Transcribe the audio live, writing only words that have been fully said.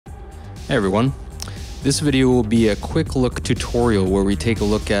Hey everyone, this video will be a quick look tutorial where we take a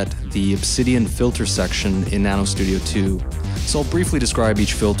look at the Obsidian filter section in Nanostudio 2. So I'll briefly describe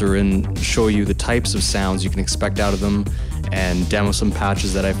each filter and show you the types of sounds you can expect out of them and demo some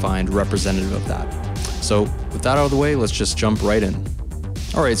patches that I find representative of that. So with that out of the way, let's just jump right in.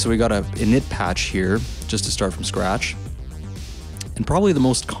 Alright, so we got a init patch here, just to start from scratch. And probably the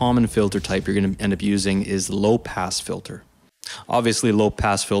most common filter type you're going to end up using is the low pass filter. Obviously, low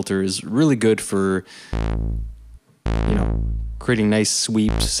pass filter is really good for, creating nice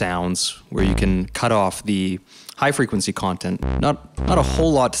sweep sounds where you can cut off the high frequency content. Not a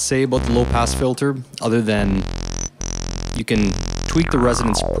whole lot to say about the low pass filter other than you can tweak the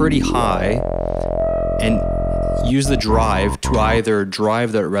resonance pretty high and use the drive to either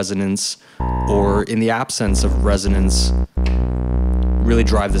drive that resonance or, in the absence of resonance, really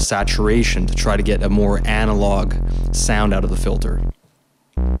drive the saturation to try to get a more analog sound out of the filter.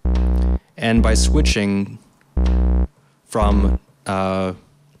 And by switching from 12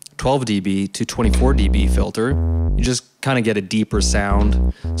 dB to 24 dB filter, you just kind of get a deeper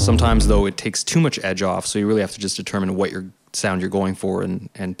sound. Sometimes though it takes too much edge off, so you really have to just determine what your sound you're going for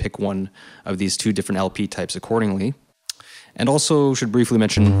and pick one of these two different LP types accordingly. And also should briefly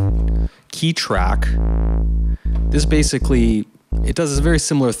mention key track. This basically, it does a very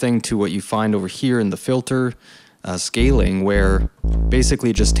similar thing to what you find over here in the filter scaling, where basically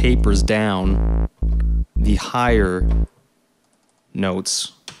it just tapers down the higher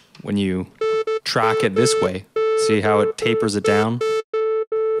notes when you track it this way. See how it tapers it down?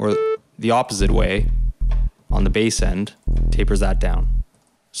 Or the opposite way on the bass end, tapers that down.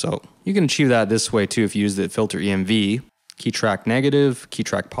 So you can achieve that this way too if you use the filter EMV. Key track negative, key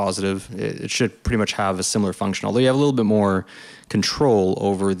track positive. It should pretty much have a similar function, although you have a little bit more control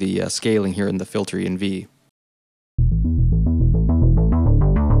over the scaling here in the filter EMV.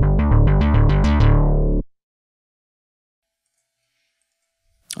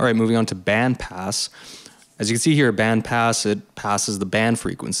 All right, moving on to band pass. As you can see here, band pass, it passes the band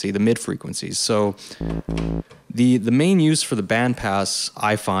frequency, the mid frequencies. So the main use for the band pass,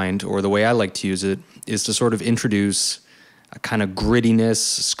 I find, or the way I like to use it, is to sort of introduce a kind of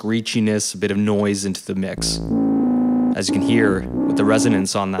grittiness, screechiness, a bit of noise into the mix. As you can hear with the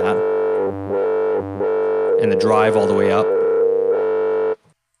resonance on that, and the drive all the way up,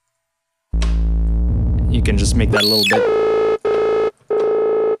 you can just make that a little bit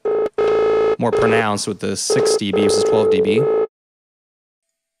more pronounced with the 6 dB versus 12 dB.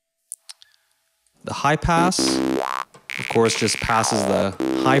 The high pass, of course, just passes the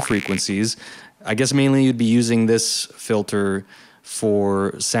high frequencies. I guess mainly you'd be using this filter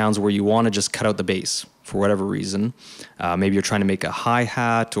for sounds where you want to just cut out the bass for whatever reason. Maybe you're trying to make a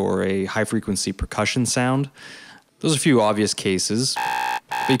hi-hat or a high-frequency percussion sound. Those are a few obvious cases,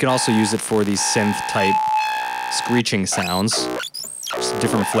 but you can also use it for these synth-type screeching sounds. Just a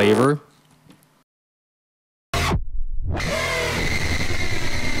different flavor.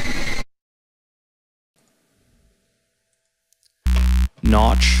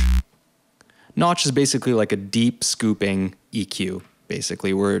 Notch. Notch is basically like a deep scooping EQ,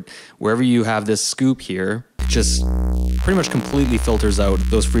 basically, where wherever you have this scoop here, it just pretty much completely filters out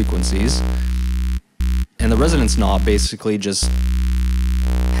those frequencies. And the resonance knob basically just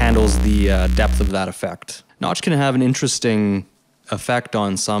handles the depth of that effect. Notch can have an interesting effect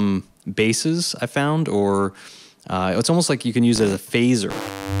on some basses, I found, or it's almost like you can use it as a phaser.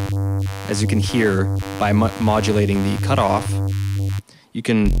 As you can hear, by modulating the cutoff, you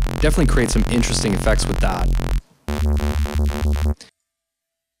can definitely create some interesting effects with that.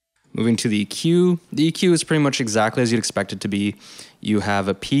 Moving to the EQ. The EQ is pretty much exactly as you'd expect it to be. You have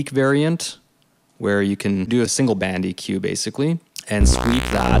a peak variant where you can do a single band EQ basically and sweep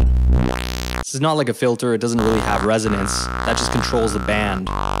that. This is not like a filter, it doesn't really have resonance. That just controls the band.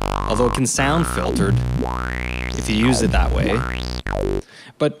 Although it can sound filtered if you use it that way.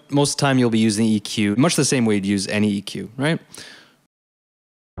 But most of the time you'll be using EQ much the same way you'd use any EQ, right?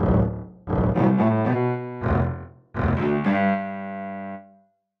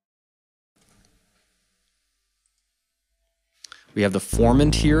 We have the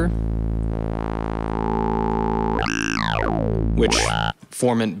Formant here, which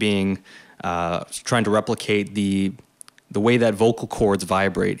Formant being trying to replicate the way that vocal cords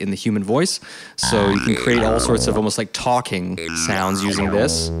vibrate in the human voice. So you can create all sorts of almost like talking sounds using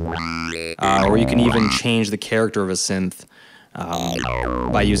this, or you can even change the character of a synth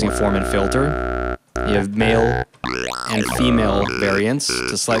by using a Formant filter. You have male and female variants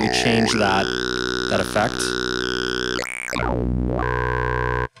to slightly change that effect.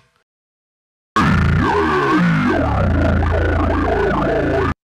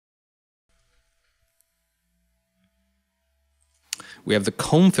 we have the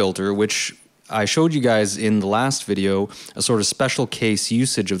comb filter, which I showed you guys in the last video, a sort of special case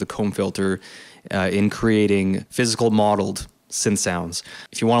usage of the comb filter in creating physical modeled synth sounds.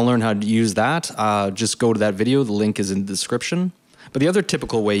 If you want to learn how to use that, just go to that video. The link is in the description. But the other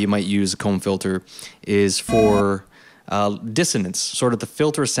typical way you might use a comb filter is for dissonance, sort of to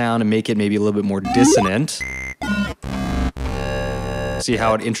filter sound and make it maybe a little bit more dissonant. See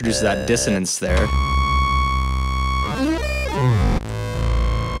how it introduces that dissonance there.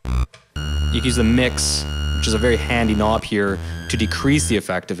 You can use the mix, which is a very handy knob here, to decrease the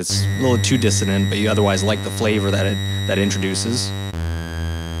effect if it's a little too dissonant, but you otherwise like the flavor that it introduces.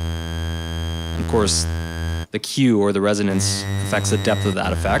 And of course, the Q, or the resonance, affects the depth of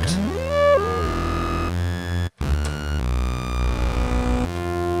that effect.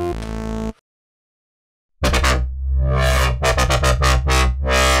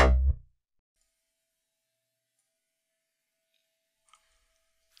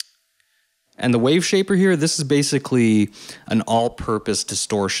 And the Waveshaper here, this is basically an all-purpose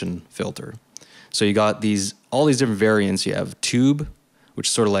distortion filter. So you got all these different variants. You have tube, which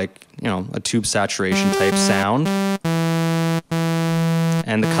is sort of like, you know, a tube saturation type sound.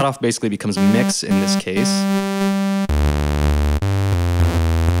 And the cutoff basically becomes mix in this case.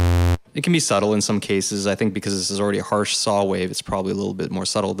 It can be subtle in some cases. I think because this is already a harsh saw wave, it's probably a little bit more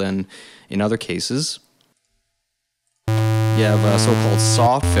subtle than in other cases. You have a so-called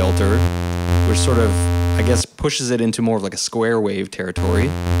soft filter, which sort of, I guess, pushes it into more of like a square wave territory.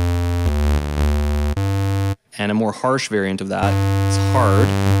 And a more harsh variant of that is hard,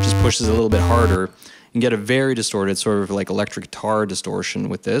 just pushes it a little bit harder. You can get a very distorted, sort of like electric guitar distortion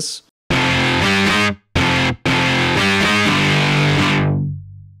with this.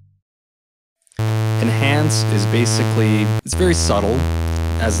 Enhance is basically, it's very subtle,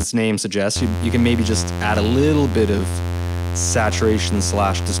 as its name suggests. You can maybe just add a little bit of saturation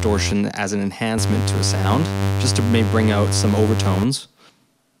 / distortion as an enhancement to a sound, just to maybe bring out some overtones.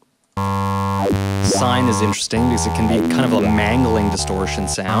 Sine is interesting because it can be kind of a mangling distortion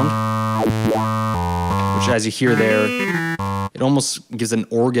sound, which, as you hear there, it almost gives an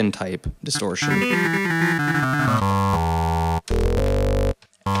organ type distortion.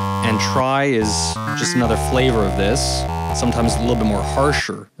 And try is just another flavor of this, sometimes a little bit more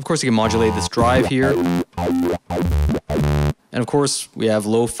harsher. Of course, you can modulate this drive here. And of course, we have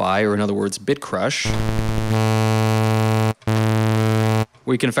lo-fi, or in other words, bit crush,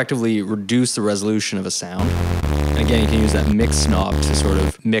 where you can effectively reduce the resolution of a sound. And again, you can use that mix knob to sort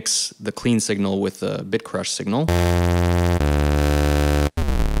of mix the clean signal with the bit crush signal.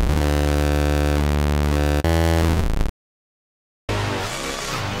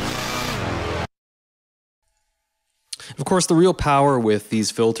 Of course, the real power with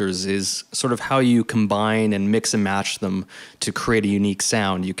these filters is sort of how you combine and mix and match them to create a unique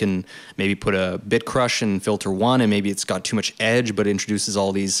sound. You can maybe put a bit crush in filter 1 and maybe it's got too much edge but it introduces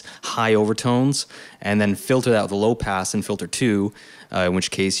all these high overtones, and then filter that with a low pass in filter 2, in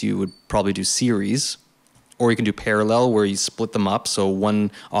which case you would probably do series. Or you can do parallel, where you split them up, so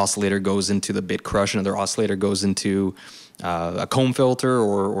one oscillator goes into the bit crush, another oscillator goes into a comb filter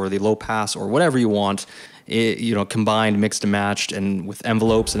or the low pass or whatever you want. You know, combined, mixed and matched, and with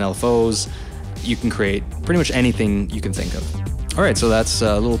envelopes and LFOs, you can create pretty much anything you can think of. All right, so that's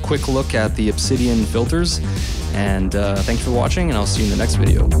a little quick look at the Obsidian filters, and thanks for watching, and I'll see you in the next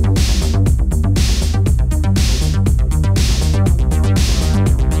video.